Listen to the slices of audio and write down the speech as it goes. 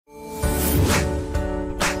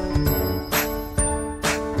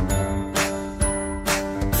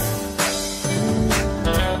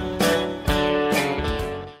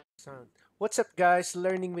What's up guys,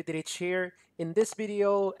 Learning with Rich here. In this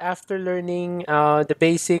video, after learning the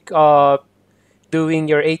basic of doing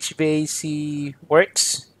your HVAC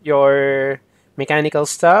works, your mechanical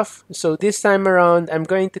stuff, so this time around I'm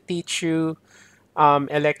going to teach you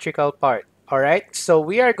electrical part. Alright, so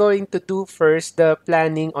we are going to do first the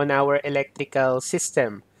planning on our electrical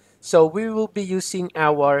system. So we will be using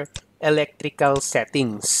our electrical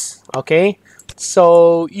settings. Okay,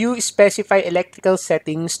 so you specify electrical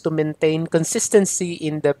settings to maintain consistency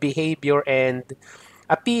in the behavior and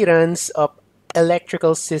appearance of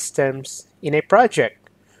electrical systems in a project.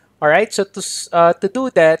 All right, so to do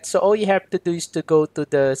that, so all you have to do is to go to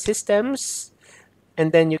the systems,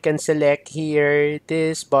 and then you can select here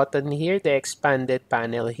this button here, the expanded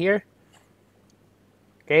panel here.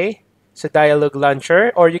 Okay, so dialog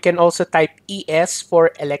launcher, or you can also type ES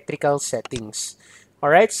for electrical settings. All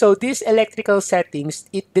right, so these electrical settings,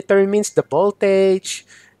 it determines the voltage,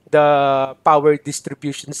 the power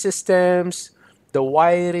distribution systems, the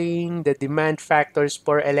wiring, the demand factors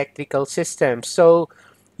for electrical systems. So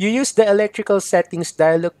you use the electrical settings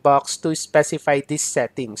dialog box to specify these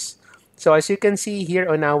settings. So as you can see here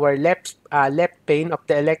on our left pane of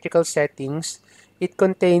the electrical settings, it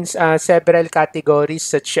contains several categories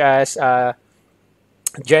such as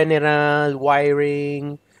general,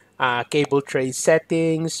 wiring, cable tray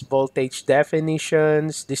settings, voltage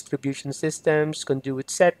definitions, distribution systems,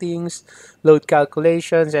 conduit settings, load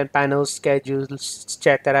calculations, and panel schedules,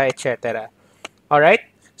 etc., etc. All right.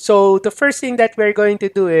 So the first thing that we're going to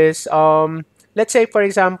do is, let's say, for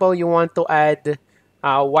example, you want to add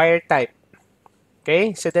wire type.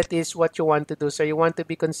 Okay, so that is what you want to do. So you want to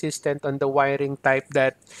be consistent on the wiring type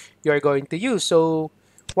that you're going to use. So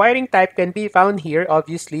wiring type can be found here,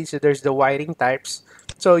 obviously. So there's the wiring types.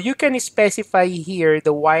 So you can specify here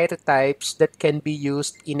the wire types that can be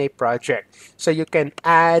used in a project. So you can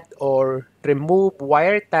add or remove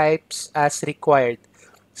wire types as required.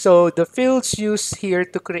 So the fields used here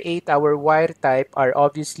to create our wire type are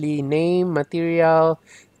obviously name, material,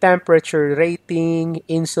 temperature rating,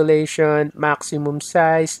 insulation, maximum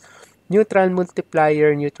size, neutral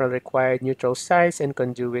multiplier, neutral required, neutral size, and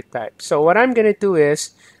conduit type. So what I'm going to do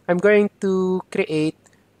is I'm going to create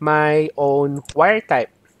my own wire type.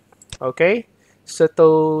 Okay, so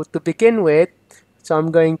to begin with, so I'm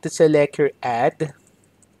going to select your add.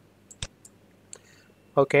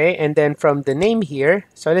 Okay, and then from the name here,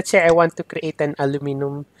 so let's say I want to create an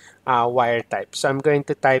aluminum wire type. So I'm going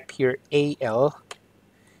to type here AL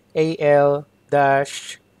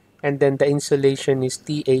dash, and then the insulation is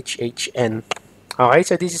THHN. Okay,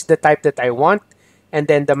 so this is the type that I want. And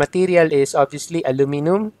then the material is obviously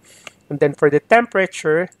aluminum. And then for the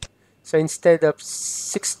temperature, so instead of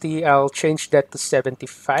 60, I'll change that to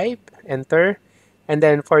 75, enter. And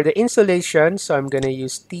then for the insulation, so I'm going to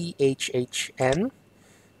use THHN.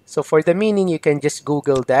 So for the meaning, you can just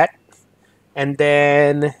Google that. And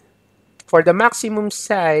then for the maximum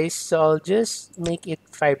size, so I'll just make it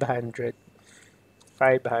 500.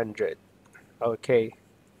 500. Okay.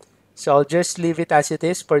 So I'll just leave it as it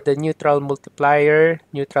is for the neutral multiplier,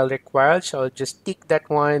 neutral required. So I'll just tick that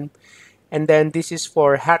one. And then this is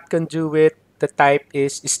for hot conduit. The type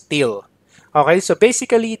is steel. Okay, so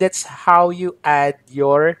basically that's how you add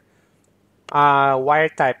your wire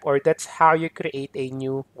type, or that's how you create a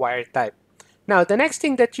new wire type. Now, the next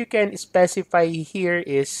thing that you can specify here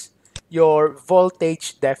is your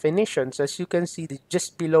voltage definitions. As you can see,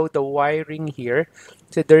 just below the wiring here,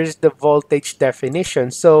 so there's the voltage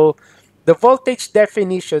definition. So the voltage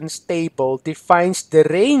definitions table defines the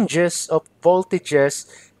ranges of voltages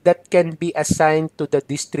that can be assigned to the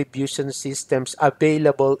distribution systems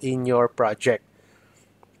available in your project.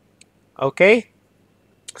 Okay?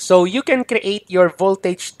 So you can create your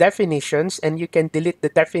voltage definitions, and you can delete the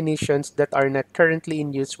definitions that are not currently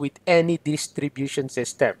in use with any distribution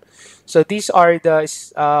system. So these are the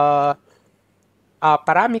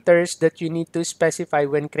parameters that you need to specify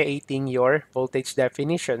when creating your voltage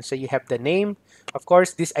definition. So you have the name. Of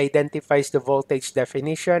course, this identifies the voltage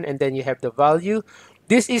definition, and then you have the value.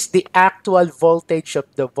 This is the actual voltage of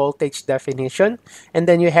the voltage definition. And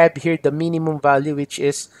then you have here the minimum value, which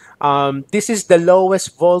is, this is the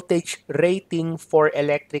lowest voltage rating for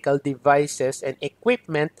electrical devices and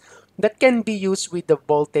equipment that can be used with the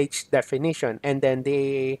voltage definition. And then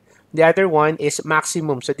the other one is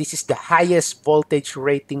maximum. So this is the highest voltage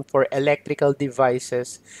rating for electrical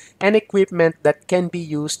devices and equipment that can be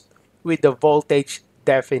used with the voltage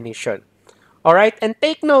definition. All right, and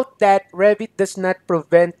take note that Revit does not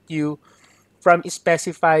prevent you from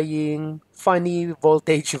specifying funny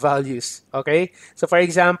voltage values. Okay, so for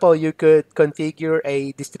example, you could configure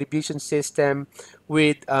a distribution system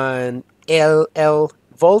with an LL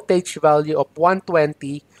voltage value of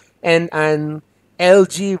 120 and an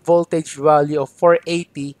LG voltage value of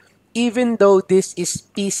 480, even though this is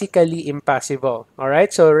physically impossible. All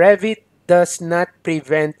right, so Revit does not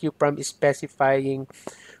prevent you from specifying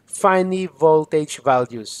funny voltage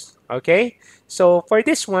values. Okay, so for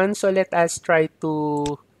this one, so let us try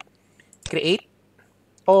to create,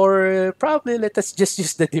 or probably let us just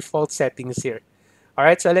use the default settings here. All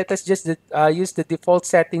right, so let us just use the default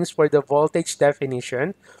settings for the voltage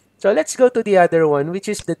definition. So let's go to the other one, which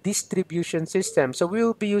is the distribution system. So we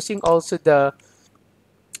will be using also the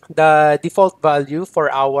default value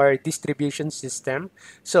for our distribution system.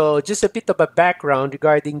 So just a bit of a background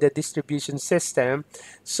regarding the distribution system.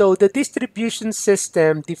 So the distribution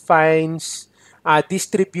system defines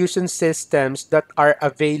distribution systems that are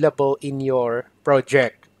available in your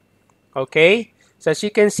project. Okay? So as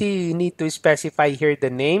you can see, you need to specify here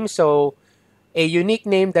the name. So a unique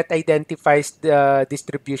name that identifies the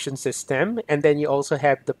distribution system. And then you also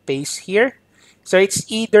have the pace here. So it's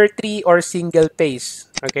either three or single phase.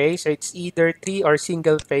 Okay, so it's either three or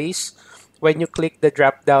single phase when you click the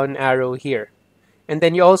drop down arrow here. And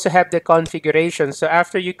then you also have the configuration. So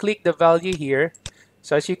after you click the value here,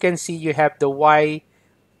 so as you can see, you have the Y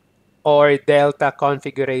or delta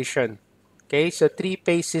configuration. Okay, so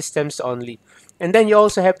three-phase systems only. And then you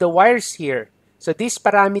also have the wires here. So this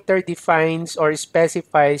parameter defines or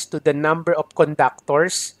specifies to the number of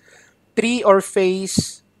conductors, three or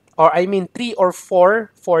phase, or I mean three or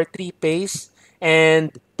four for three-phase,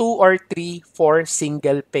 and two or three for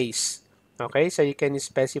single phase. Okay, so you can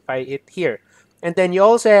specify it here. And then you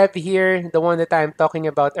also have here the one that I'm talking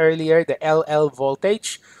about earlier, the LL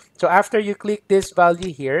voltage. So after you click this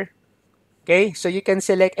value here, okay, so you can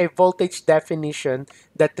select a voltage definition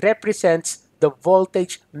that represents the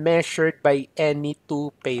voltage measured by any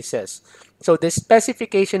two phases. So the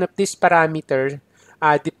specification of this parameter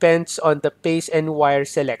depends on the phase and wire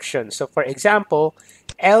selection. So for example,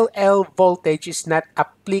 LL voltage is not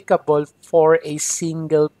applicable for a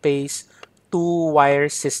single phase two-wire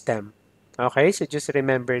system. Okay, so just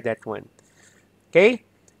remember that one. Okay,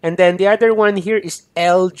 and then the other one here is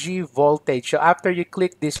LG voltage. So after you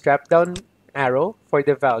click this drop down arrow for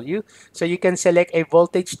the value, so you can select a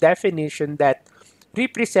voltage definition that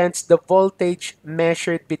represents the voltage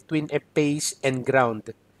measured between a base and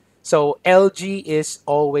ground. So LG is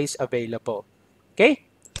always available. Okay,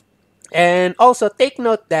 and also take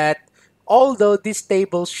note that although this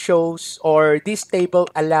table shows, or this table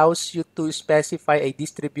allows you to specify a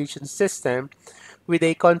distribution system with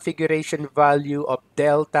a configuration value of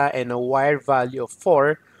delta and a wire value of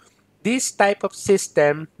 4, this type of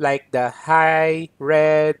system, like the high,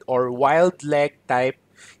 red, or wild leg type,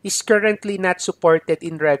 is currently not supported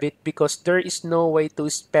in Revit because there is no way to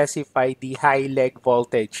specify the high leg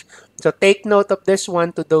voltage. So take note of this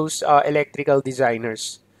one to those electrical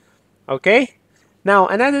designers. Okay? Now,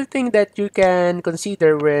 another thing that you can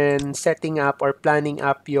consider when setting up or planning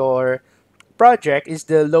up your project is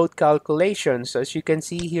the load calculation. So as you can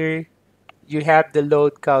see here, you have the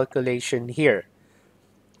load calculation here.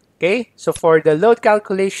 Okay, so for the load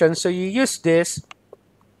calculation, so you use this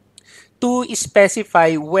to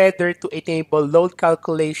specify whether to enable load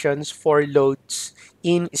calculations for loads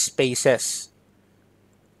in spaces.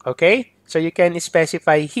 Okay, so you can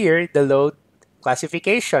specify here the load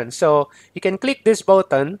classification. So you can click this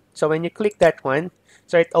button. So when you click that one,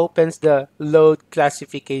 so it opens the load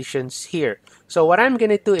classifications here. So what I'm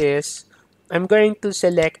going to do is, I'm going to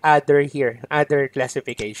select other here, other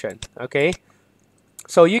classification. Okay,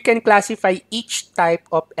 so you can classify each type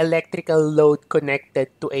of electrical load connected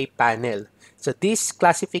to a panel. So these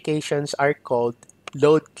classifications are called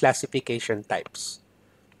load classification types.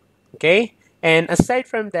 Okay, and aside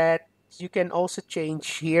from that, you can also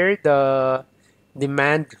change here the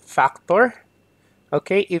demand factor.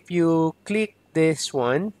 Okay, if you click this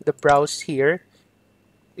one, the browse here,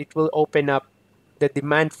 it will open up the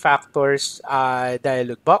demand factors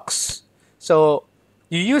dialog box. So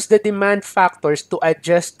you use the demand factors to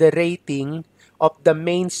adjust the rating of the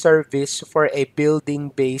main service for a building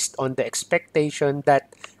based on the expectation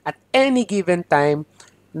that at any given time,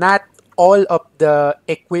 not all of the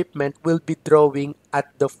equipment will be drawing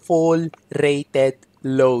at the full rated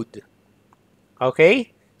load.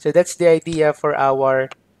 Okay? So that's the idea for our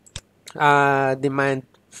demand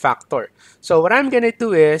factor. So what I'm going to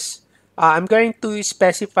do is, I'm going to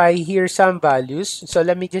specify here some values. So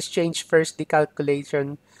let me just change first the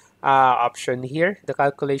calculation option here, the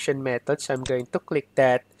calculation method. So I'm going to click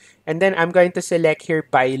that. And then I'm going to select here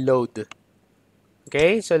by load.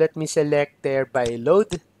 Okay, so let me select there by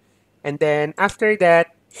load. And then after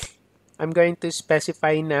that, I'm going to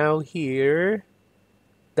specify now here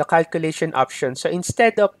the calculation option. So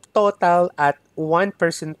instead of total at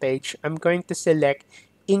 1%, I'm going to select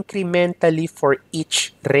incrementally for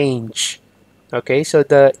each range. Okay, so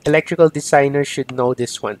the electrical designer should know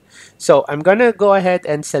this one. So I'm gonna go ahead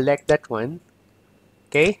and select that one.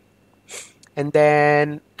 Okay, and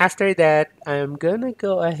then after that, I'm gonna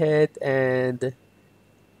go ahead and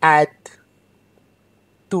add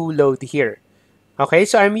to load here. Okay,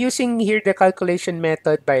 so I'm using here the calculation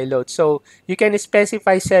method by load. So you can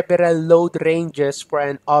specify several load ranges for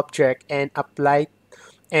an object and apply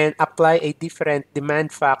a different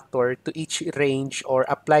demand factor to each range, or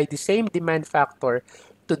apply the same demand factor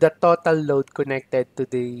to the total load connected to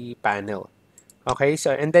the panel. Okay,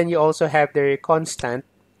 so and then you also have the constant.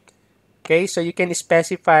 Okay, so you can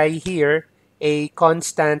specify here a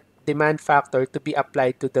constant demand factor to be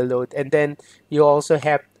applied to the load. And then you also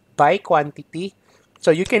have by quantity. So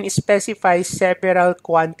you can specify several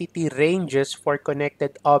quantity ranges for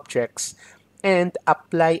connected objects and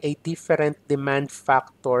apply a different demand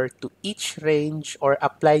factor to each range, or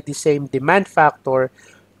apply the same demand factor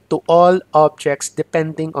to all objects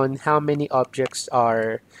depending on how many objects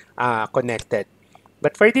are connected.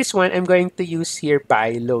 But for this one, I'm going to use here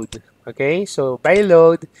by load. Okay, so by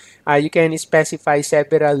load, you can specify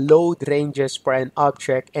several load ranges for an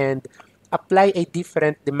object and apply a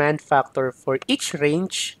different demand factor for each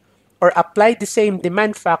range, or apply the same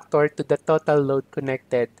demand factor to the total load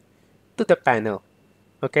connected to the panel.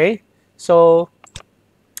 Okay, so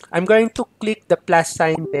I'm going to click the plus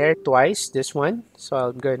sign there twice, this one. So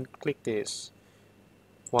I'm going to click this.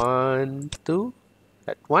 1, 2,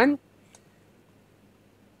 that one.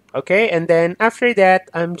 Okay, and then after that,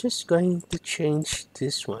 I'm just going to change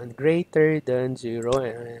this one, greater than 0,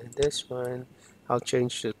 and this one, I'll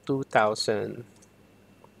change to 2000.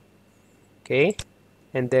 Okay,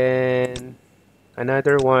 and then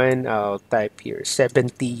another one, I'll type here,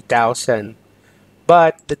 70,000.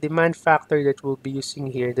 But the demand factor that we'll be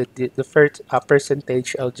using here, the first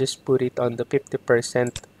percentage, I'll just put it on the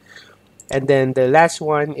 50%. And then the last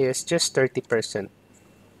one is just 30%.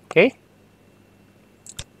 Okay?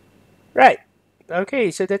 Right.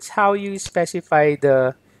 Okay, so that's how you specify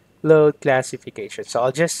the load classification. So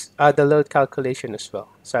I'll just, the load calculation as well.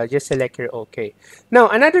 So I'll just select your OK. Now,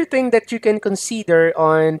 another thing that you can consider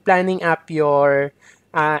on planning up your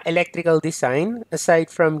electrical design, aside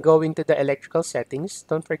from going to the electrical settings,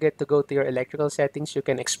 don't forget to go to your electrical settings. You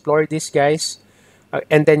can explore this, guys.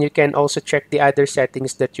 And then you can also check the other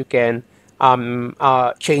settings that you can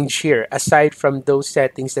change here, aside from those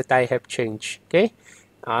settings that I have changed. Okay,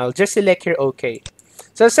 I'll just select here OK.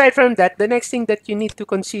 So aside from that, the next thing that you need to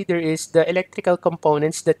consider is the electrical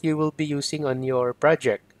components that you will be using on your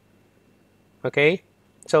project. Okay,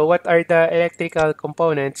 so what are the electrical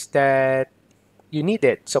components that you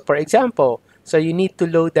needed? So for example, so you need to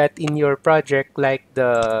load that in your project, like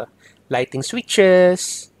the lighting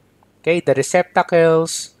switches, okay, the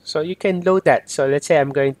receptacles. So you can load that. So let's say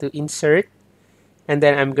I'm going to insert, and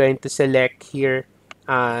then I'm going to select here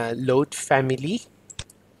load family.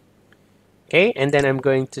 Okay, and then I'm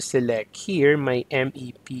going to select here my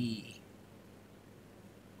MEP.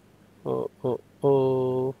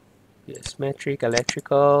 Yes, metric,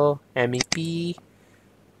 electrical, MEP.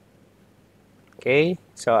 Okay,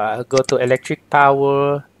 so I'll go to electric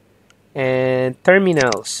power and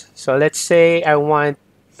terminals. So let's say I want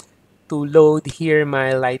to load here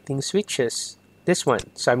my lighting switches, this one.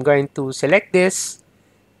 So I'm going to select this,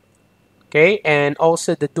 okay, and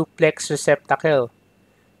also the duplex receptacle.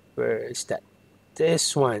 Where is that?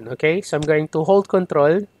 This one, okay. So I'm going to hold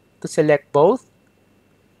control to select both,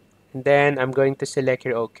 and then I'm going to select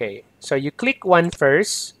here OK. So you click one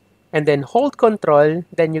first, and then hold control,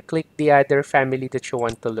 then you click the other family that you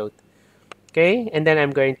want to load. Okay, and then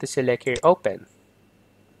I'm going to select here open.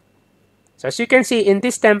 So as you can see in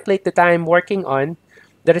this template that I'm working on,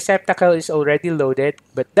 the receptacle is already loaded,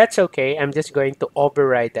 but that's okay. I'm just going to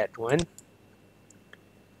override that one.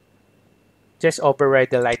 Just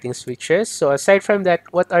override the lighting switches. So aside from that,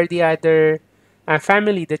 what are the other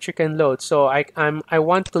family that you can load? So I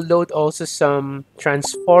want to load also some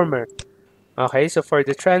transformer. Okay, so for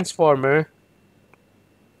the transformer,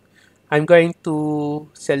 I'm going to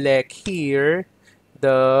select here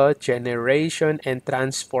the generation and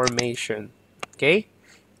transformation. Okay,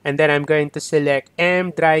 and then I'm going to select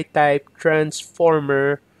M dry type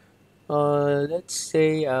transformer. Let's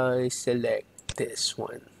say I select this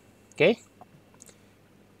one. Okay,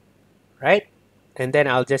 right, and then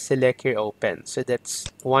I'll just select here open. So that's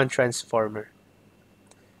one transformer.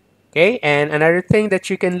 Okay, and another thing that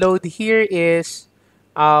you can load here is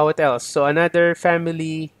what else? So another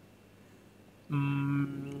family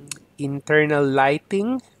internal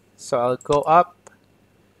lighting. So I'll go up.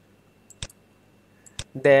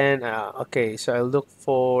 Then, okay, so I'll look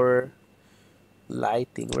for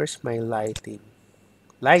lighting. Where's my lighting?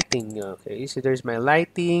 Lighting, okay. So there's my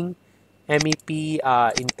lighting. MEP,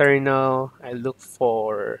 internal. I look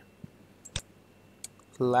for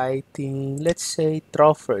lighting. Let's say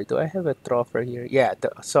troffer. Do I have a troffer here? Yeah,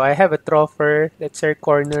 so I have a troffer. Let's say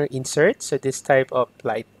corner insert. So this type of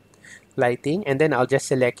lighting. And then I'll just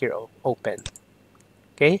select here open.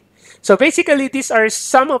 Okay, so basically these are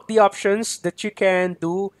some of the options that you can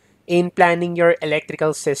do in planning your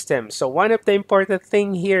electrical system. So one of the important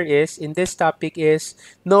thing here is in this topic is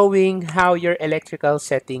knowing how your electrical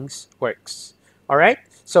settings works. All right,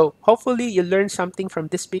 so hopefully you learned something from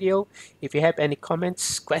this video. If you have any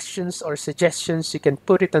comments, questions, or suggestions, you can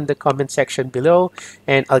put it on the comment section below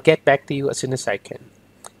and I'll get back to you as soon as I can.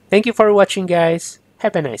 Thank you for watching, guys.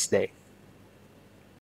 Have a nice day.